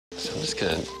just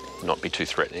going to not be too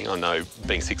threatening. I know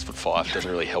being 6'5"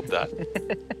 doesn't really help that.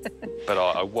 But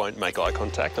I won't make eye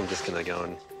contact. I'm just going to go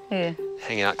and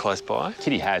hang out close by.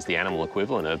 Kitty has the animal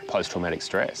equivalent of post-traumatic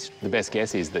stress. The best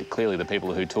guess is that clearly the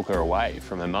people who took her away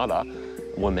from her mother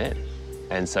were men.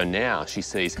 And so now she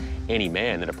sees any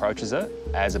man that approaches her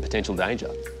as a potential danger.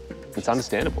 It's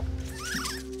understandable.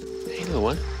 Hey, little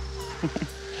one.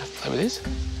 Play with this?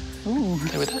 Ooh,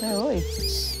 play with that? no way.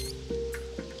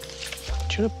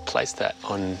 Do you want to place that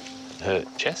on her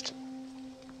chest?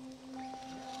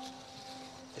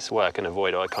 This way I can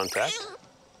avoid eye contact.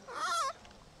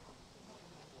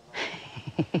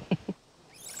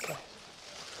 Okay.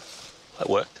 That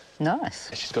worked. Nice.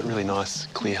 She's got really nice,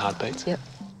 clear heartbeats. Yep.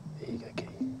 There you go,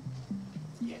 Kitty.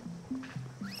 Yeah.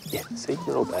 Yeah, see? Not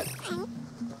all bad.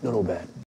 Not all bad.